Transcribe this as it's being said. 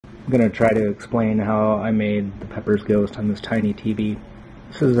I'm going to try to explain how I made the Pepper's Ghost on this tiny TV.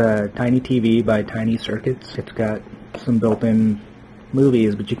 This is a tiny TV by Tiny Circuits. It's got some built-in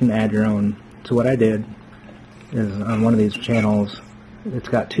movies, but you can add your own. So what I did is on one of these channels, it's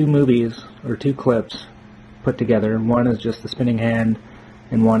got two movies, or two clips, put together. One is just the spinning hand,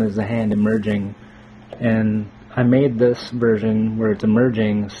 and one is the hand emerging. And I made this version where it's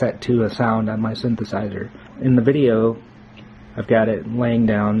emerging set to a sound on my synthesizer. In the video, I've got it laying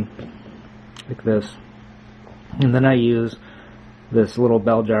down like this, and then I use this little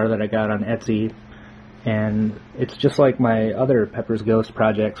bell jar that I got on Etsy, and it's just like my other Pepper's Ghost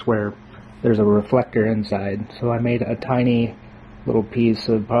projects where there's a reflector inside. So I made a tiny little piece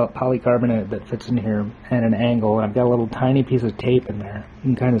of polycarbonate that fits in here at an angle, and I've got a little tiny piece of tape in there. You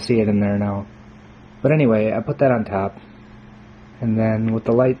can kind of see it in there now. But anyway, I put that on top, and then with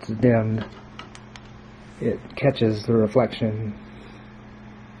the lights dimmed, it catches the reflection,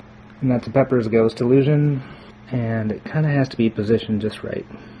 and that's a Pepper's Ghost illusion, and it kind of has to be positioned just right.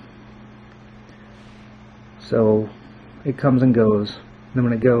 So it comes and goes, and then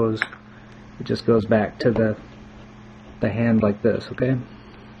when it goes, it just goes back to the hand like this, okay?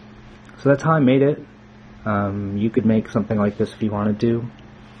 So that's how I made it. You could make something like this if you wanted to.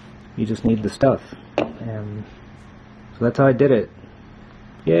 You just need the stuff, and so that's how I did it.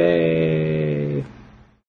 Yay!